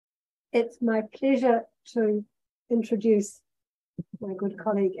It's my pleasure to introduce my good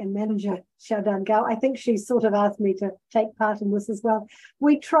colleague and manager, Xiaodan. I think she sort of asked me to take part in this as well.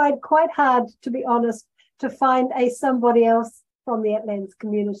 We tried quite hard, to be honest, to find somebody else from the Atlantis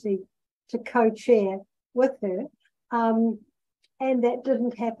community to co-chair with her. And that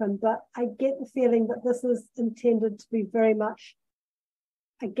didn't happen, but I get the feeling that this is intended to be very much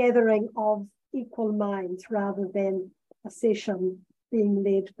a gathering of equal minds rather than a session being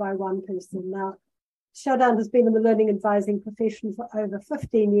led by one person. Now, Xiaodan has been in the learning advising profession for over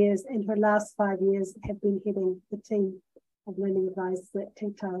 15 years, and her last 5 years have been heading the team of learning advisors at Te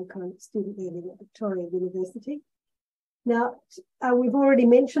Pūkenga Student Learning at Victoria University. Now, we've already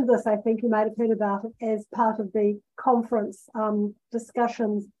mentioned this, I think you might have heard about it as part of the conference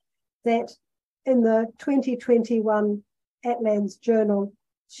discussions, that in the 2021 Atlantis Journal,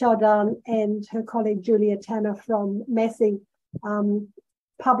 Xiaodan and her colleague Julia Tanner from Massey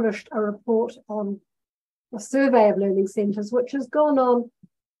published a report on a survey of learning centres, which has gone on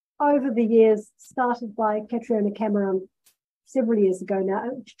over the years, started by Catriona Cameron several years ago now,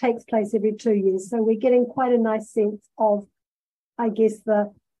 which takes place every 2 years. So we're getting quite a nice sense of, I guess,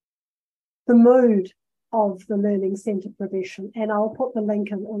 the mood of the learning centre provision. And I'll put the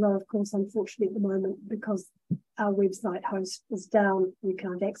link in, although, of course, unfortunately at the moment, because our website host is down, we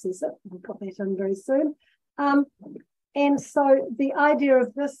can't access it. We'll put that in very soon. And so the idea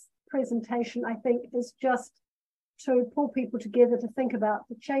of this presentation, I think, is just to pull people together to think about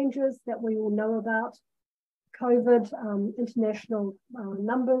the changes that we all know about, COVID, international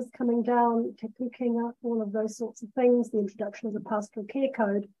numbers coming down, Te Pūkenga, all of those sorts of things, the introduction of the Pastoral Care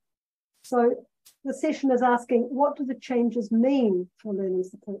Code. So the session is asking, what do the changes mean for learning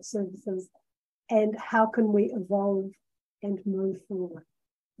support services, and how can we evolve and move forward?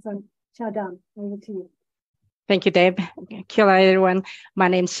 So, Xiaodan, over to you. Thank you, Deb. Kia ora, everyone. My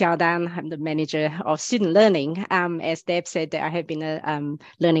name is Xiaodan. I'm the manager of student learning. As Deb said, I have been a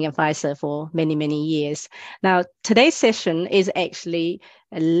learning advisor for many, many years. Now, today's session is actually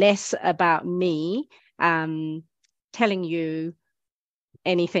less about me telling you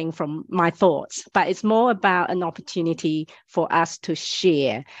anything from my thoughts, but it's more about an opportunity for us to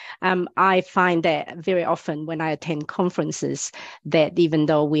share. I find that very often when I attend conferences, that even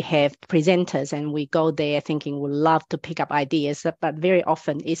though we have presenters and we go there thinking we'd love to pick up ideas, but very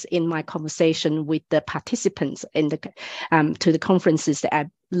often it's in my conversation with the participants in the to the conferences that I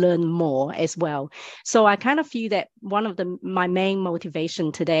learn more as well. So I kind of feel that one of my main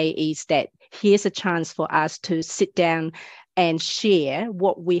motivation today is that here's a chance for us to sit down and share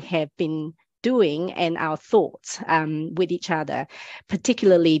what we have been doing and our thoughts with each other.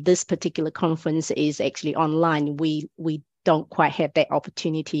 Particularly, this particular conference is actually online. We don't quite have that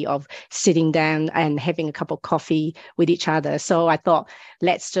opportunity of sitting down and having a cup of coffee with each other. So I thought,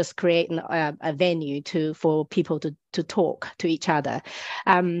 let's just create a venue for people to talk to each other.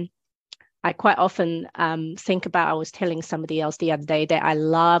 I quite often think about, I was telling somebody else the other day that I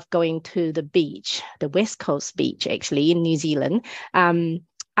love going to the beach, the West Coast beach, actually, in New Zealand,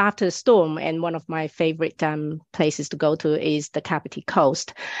 after a storm. And one of my favorite places to go to is the Kapiti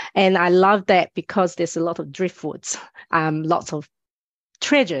Coast. And I love that because there's a lot of driftwoods, lots of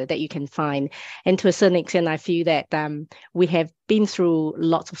treasure that you can find. And to a certain extent, I feel that we have been through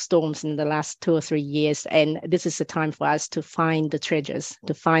lots of storms in the last 2 or 3 years, and this is the time for us to find the treasures,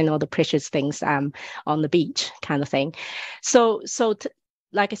 to find all the precious things on the beach, kind of thing. So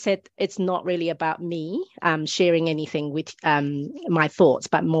like I said, it's not really about me sharing anything with my thoughts,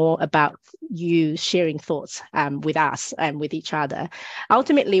 but more about you sharing thoughts with us and with each other.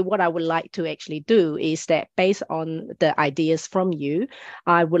 Ultimately, what I would like to actually do is that based on the ideas from you,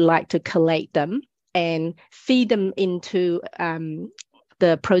 I would like to collate them and feed them into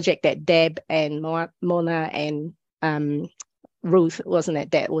the project that Deb and Mona and Ruth, wasn't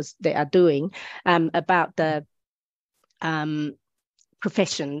it, they are doing about the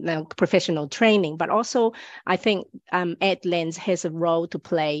professional training. But also I think AdLens has a role to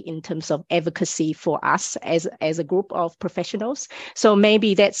play in terms of advocacy for us as a group of professionals. So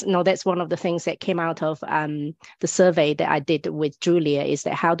maybe that's one of the things that came out of the survey that I did with Julia, is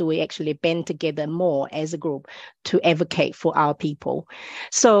that how do we actually band together more as a group to advocate for our people.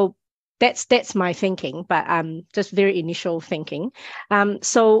 So that's my thinking, but just very initial thinking.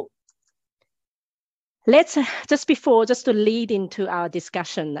 So let's just to lead into our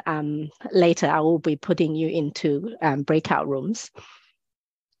discussion later, I will be putting you into breakout rooms.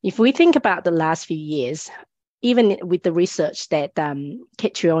 If we think about the last few years, even with the research that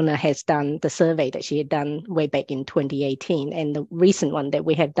Catriona has done, the survey that she had done way back in 2018, and the recent one that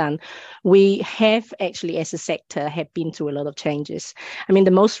we have done, we have actually, as a sector, have been through a lot of changes. I mean,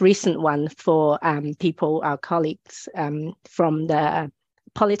 the most recent one for people, our colleagues from the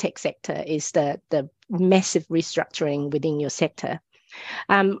polytech sector, is the massive restructuring within your sector.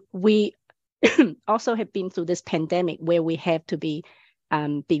 We also have been through this pandemic where we have to be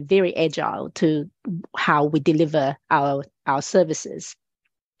very agile to how we deliver our services.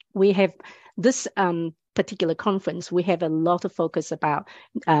 We have this particular conference, we have a lot of focus about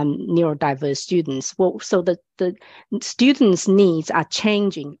neurodiverse students. Well, so the students' needs are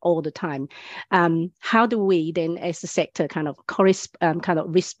changing all the time. How do we then, as a sector, kind of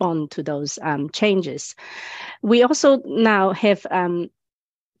respond to those changes? We also now have, to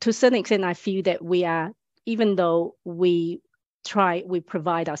a certain extent, I feel that we are, even though we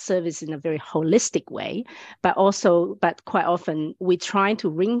provide our service in a very holistic way, but quite often we try to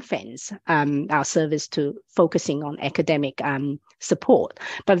ring fence our service to focusing on academic support.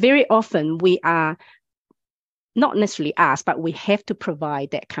 But very often we are not necessarily asked, but we have to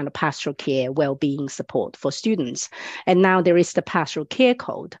provide that kind of pastoral care, well-being support for students. And now there is the Pastoral Care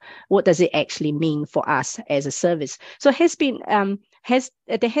Code. What does it actually mean for us as a service? So it has been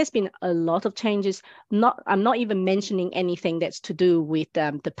there has been a lot of changes. I'm not even mentioning anything that's to do with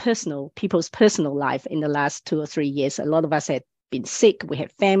people's personal life in the last 2 or 3 years. A lot of us had been sick, we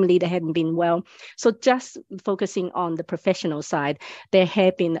had family that hadn't been well. So just focusing on the professional side, there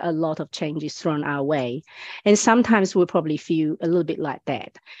have been a lot of changes thrown our way. And sometimes we probably feel a little bit like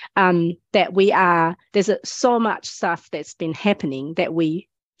that, that there's so much stuff that's been happening that we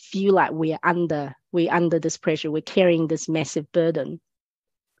feel like we're under this pressure, we're carrying this massive burden.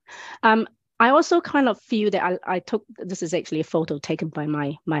 I also kind of feel that I took, this is actually a photo taken by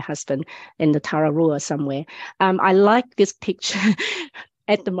my husband in the Tararua somewhere. I like this picture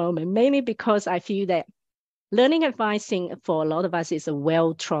at the moment, mainly because I feel that learning advising for a lot of us is a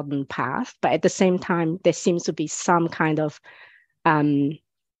well-trodden path, but at the same time, there seems to be some kind of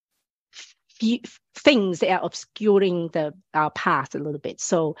things that are obscuring our path a little bit.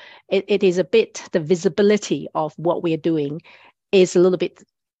 So it is a bit, the visibility of what we're doing is a little bit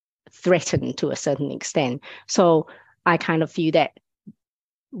threatened to a certain extent. So I kind of feel that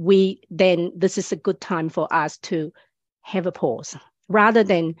this is a good time for us to have a pause rather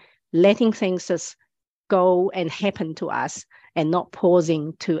than letting things just go and happen to us and not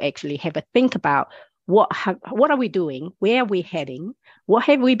pausing to actually have a think about what are we doing? Where are we heading? What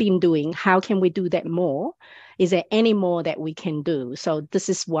have we been doing? How can we do that more? Is there any more that we can do? So this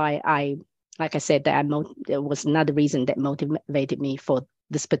is why like I said, there was another reason that motivated me for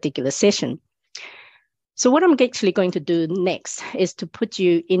this particular session. So what I'm actually going to do next is to put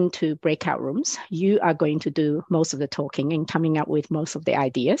you into breakout rooms. You are going to do most of the talking and coming up with most of the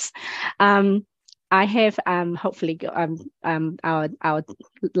ideas. I have hopefully our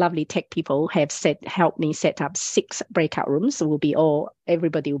lovely tech people have helped me set up 6 breakout rooms. So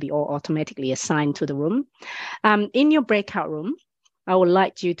everybody will be all automatically assigned to the room. In your breakout room, I would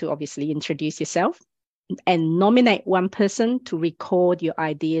like you to obviously introduce yourself and nominate one person to record your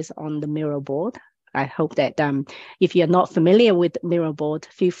ideas on the Miro board. I hope that if you're not familiar with Miro board,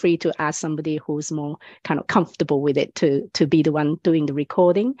 feel free to ask somebody who's more kind of comfortable with it to be the one doing the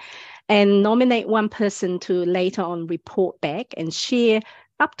recording, and nominate one person to later on report back and share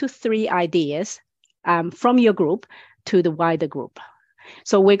up to 3 ideas from your group to the wider group.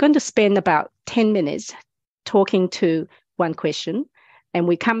 So we're going to spend about 10 minutes talking to one question, and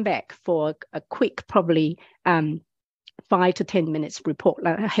we come back for a quick, probably 5 to 10 minutes report.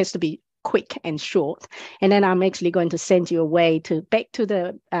 It has to be quick and short. And then I'm actually going to send you away back to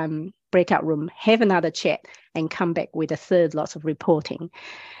the breakout room, have another chat, and come back with a third lot of reporting.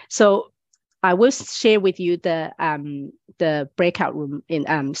 So I will share with you the breakout room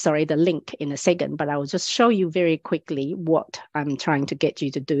the link in a second, but I will just show you very quickly what I'm trying to get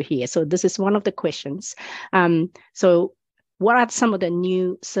you to do here. So this is one of the questions. So what are some of the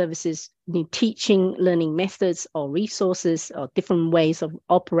new services, new teaching, learning methods or resources or different ways of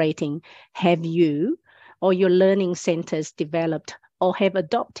operating have you or your learning centers developed or have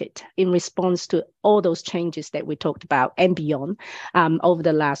adopted in response to all those changes that we talked about and beyond over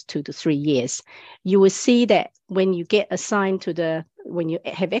the last 2 to 3 years? You will see that when you get assigned when you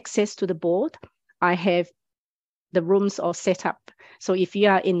have access to the board, I have the rooms all set up. So if you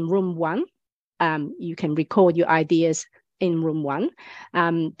are in room 1, you can record your ideas in room 1.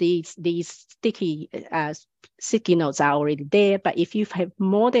 These sticky notes are already there, but if you have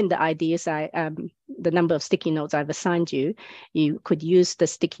more than the ideas, the number of sticky notes I've assigned you, you could use the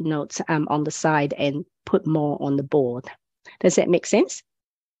sticky notes on the side and put more on the board. Does that make sense?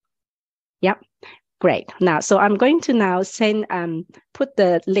 Yep. Great. Now, so I'm going to now put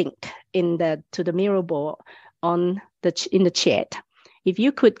the link to the Miro board in the chat. If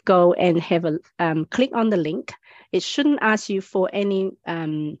you could go and have a click on the link, it shouldn't ask you for any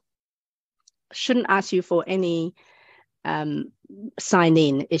sign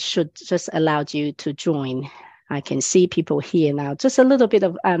in. It should just allow you to join. I can see people here now. Just a little bit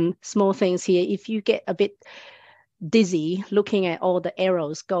of small things here. If you get a bit dizzy looking at all the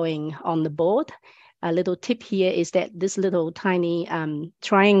arrows going on the board, a little tip here is that this little tiny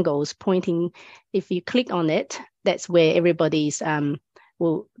triangles pointing, if you click on it, that's where everybody's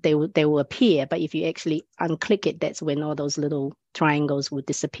they will appear. But if you actually unclick it, that's when all those little triangles will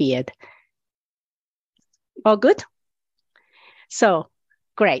disappear. All good? So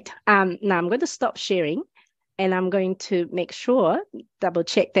great. Now I'm going to stop sharing, and I'm going to make sure, double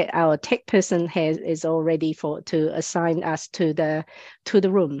check that our tech person is all ready to assign us to the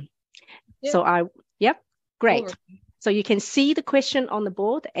room. Yep. So great. Cool. So you can see the question on the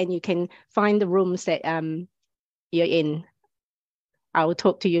board, and you can find the rooms that you're in. I will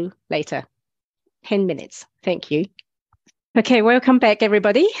talk to you later. 10 minutes. Thank you. Okay, welcome back,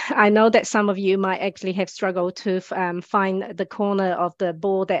 everybody. I know that some of you might actually have struggled to find the corner of the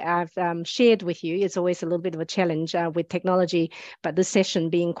board that I've shared with you. It's always a little bit of a challenge with technology, but this session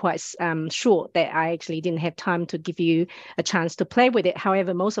being quite short, that I actually didn't have time to give you a chance to play with it.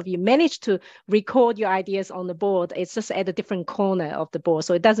 However, most of you managed to record your ideas on the board. It's just at a different corner of the board,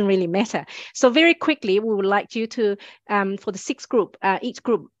 so it doesn't really matter. So very quickly, we would like you to, for the 6th group, each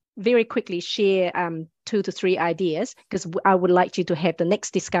group, very quickly share 2 to 3 ideas, because I would like you to have the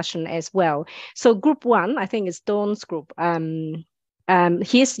next discussion as well. So group 1, I think, is Dawn's group.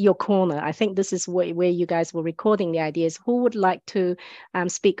 Here's your corner. I think this is where you guys were recording the ideas. Who would like to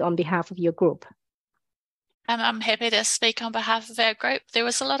speak on behalf of your group? I'm happy to speak on behalf of our group. There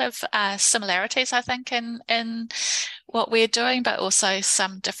was a lot of similarities, I think, in what we're doing, but also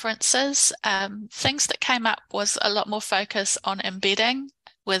some differences. Things that came up was a lot more focus on embedding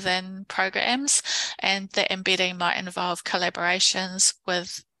within programs, and that embedding might involve collaborations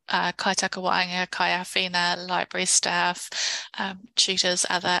with kaitaka wāinga, kaiawhina, library staff, tutors,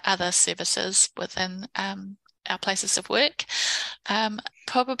 other services within our places of work.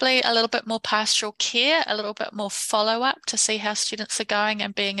 Probably a little bit more pastoral care, a little bit more follow-up to see how students are going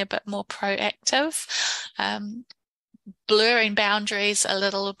and being a bit more proactive. Blurring boundaries a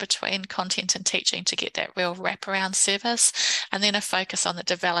little between content and teaching to get that real wraparound service, and then a focus on the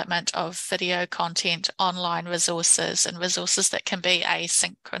development of video content, online resources, and resources that can be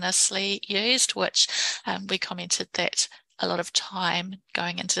asynchronously used, which we commented that a lot of time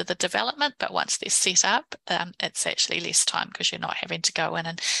going into the development, but once they're set up, it's actually less time because you're not having to go in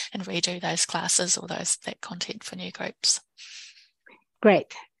and redo those classes or that content for new groups.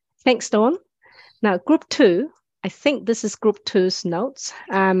 Great. Thanks, Dawn. Now, group 2, I think this is group 2's notes.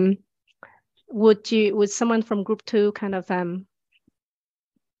 Would someone from group 2 kind of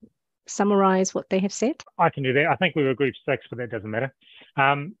summarize what they have said? I can do that. I think we were group 6, but that doesn't matter.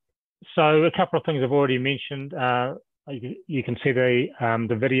 So a couple of things I've already mentioned. You can see the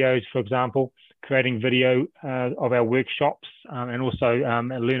videos, for example, creating video of our workshops and also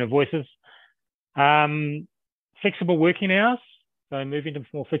learner voices. Flexible working hours. So moving to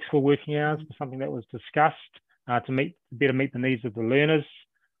more flexible working hours was something that was discussed to better meet the needs of the learners.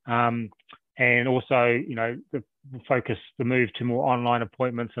 And also, the move to more online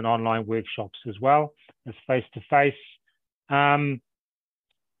appointments and online workshops as well as face-to-face.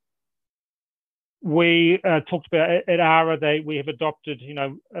 We talked about at ARA, we have adopted,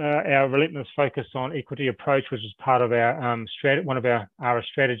 our relentless focus on equity approach, which is part of our one of our ARA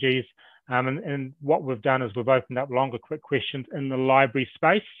strategies. And what we've done is we've opened up longer, quick questions in the library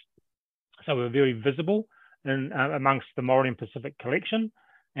space, so we're very visible amongst the Māori and Pacific collection,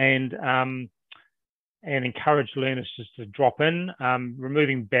 and encourage learners just to drop in,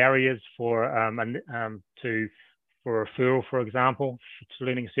 removing barriers for referral, for example, to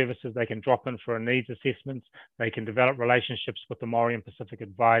learning services. They can drop in for a needs assessment. They can develop relationships with the Māori and Pacific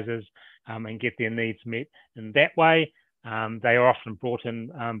advisors and get their needs met in that way. They are often brought in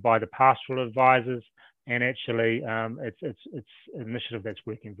by the pastoral advisors, and actually it's an initiative that's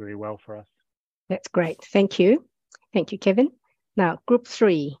working very well for us. That's great. Thank you. Thank you, Kevin. Now, group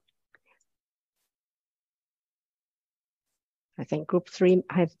 3. I think group 3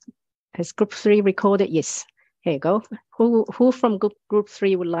 has group 3 recorded? Yes. Here you go. Who from group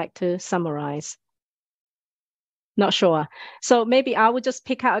 3 would like to summarize? Not sure. So maybe I would just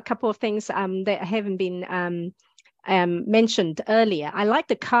pick out a couple of things that haven't been mentioned earlier. I like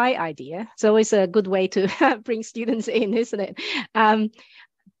the Kai idea. It's always a good way to bring students in, isn't it?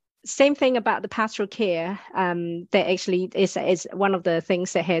 Same thing about the pastoral care. That actually is one of the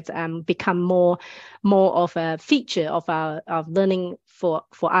things that has become more of a feature of our learning for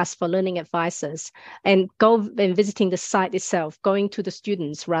us, for learning advisors, and visiting the site itself, going to the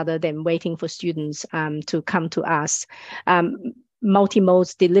students rather than waiting for students to come to us.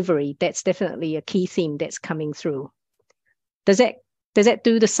 Multi-mode delivery, that's definitely a key theme that's coming through. Does that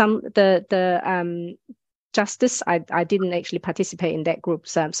do the justice? I didn't actually participate in that group,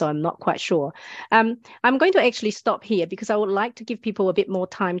 so I'm not quite sure. I'm going to actually stop here because I would like to give people a bit more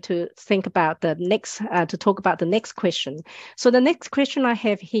time to think about the next, to talk about the next question. So the next question I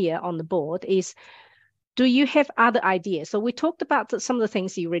have here on the board is, do you have other ideas? So we talked about some of the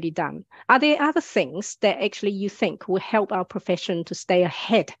things you've already done. Are there other things that actually you think will help our profession to stay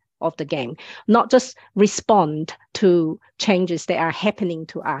ahead of the game, not just respond to changes that are happening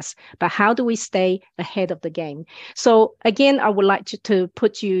to us, but how do we stay ahead of the game? So again, I would like to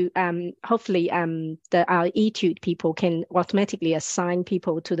put you, hopefully our etude people can automatically assign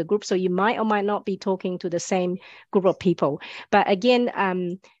people to the group. So you might or might not be talking to the same group of people. But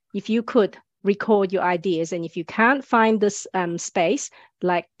again, if you could record your ideas, and if you can't find this space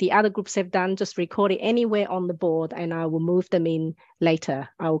like the other groups have done, just record it anywhere on the board and I will move them in later.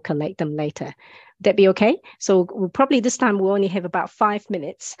 I will collect them later. Would that be okay? So we'll probably this time we'll only have about 5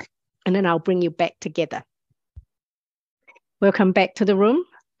 minutes and then I'll bring you back together. Welcome back to the room.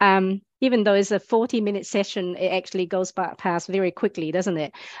 Even though it's a 40-minute session, it actually goes past very quickly, doesn't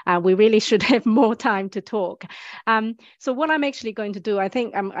it? We really should have more time to talk. So what I'm actually going to do, I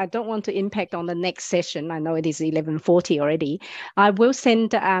think I don't want to impact on the next session. I know it is 11:40 already. I will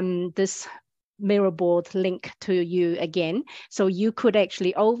send this mirror board link to you again, so you could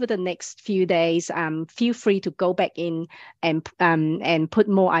actually over the next few days feel free to go back in and put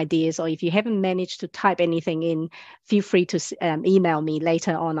more ideas, or if you haven't managed to type anything in, feel free to email me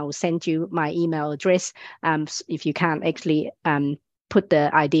later on. I will send you my email address if you can't actually put the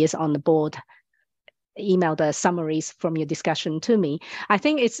ideas on the board. Email the summaries from your discussion to me. I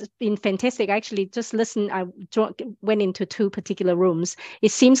think it's been fantastic. Actually, just listen. I went into 2 particular rooms.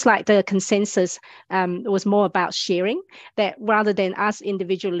 It seems like the consensus was more about sharing, that rather than us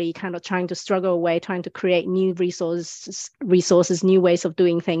individually kind of trying to struggle away, trying to create new resources, new ways of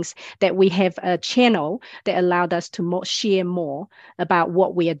doing things, that we have a channel that allowed us to share more about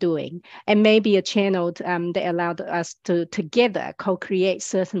what we are doing, and maybe a channel that allowed us to together co-create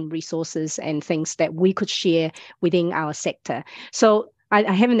certain resources and things that we could share within our sector. So I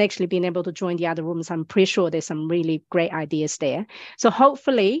haven't actually been able to join the other rooms. I'm pretty sure there's some really great ideas there. So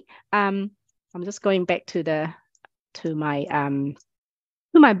hopefully, I'm just going back to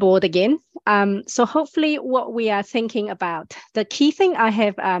my board again. So hopefully what we are thinking about, the key thing I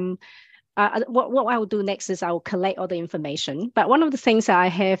have, what I will do next is I will collect all the information. But one of the things that I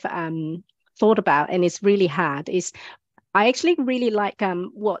have thought about, and it's really hard, is I actually really like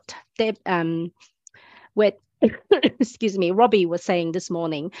what excuse me, Robbie was saying this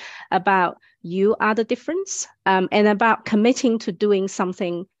morning about you are the difference, and about committing to doing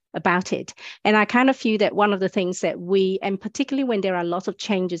something about it. And I kind of feel that one of the things that we, and particularly when there are lots of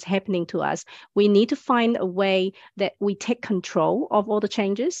changes happening to us, we need to find a way that we take control of all the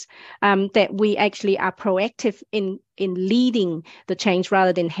changes, that we actually are proactive in leading the change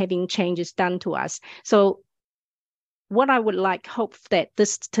rather than having changes done to us. So what I would hope that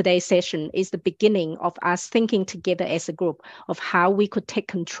today's session is the beginning of us thinking together as a group of how we could take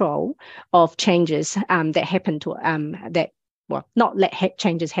control of changes that happen to not let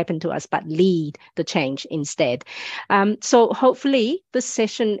changes happen to us, but lead the change instead. So hopefully this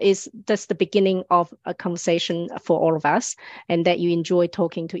session is just the beginning of a conversation for all of us, and that you enjoy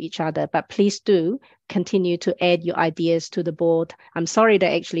talking to each other. But please do continue to add your ideas to the board. I'm sorry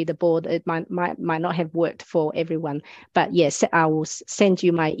that actually the board, it might not have worked for everyone, but yes, I will send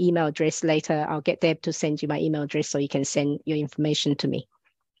you my email address later. I'll get Deb to send you my email address so you can send your information to me.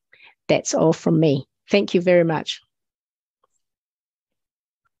 That's all from me. Thank you very much.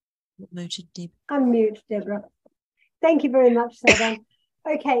 Muted, Deb. Unmute, Deborah. Thank you very much, Xiaodan.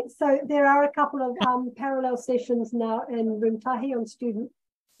 Okay, so there are a couple of parallel sessions now in Room Tahi on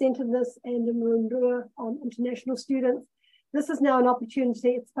student-centeredness and in Room Rua on international students. This is now an opportunity.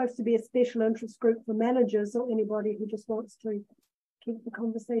 It's supposed to be a special interest group for managers or anybody who just wants to keep the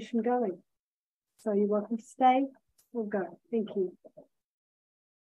conversation going. So you're welcome to stay or go. Thank you.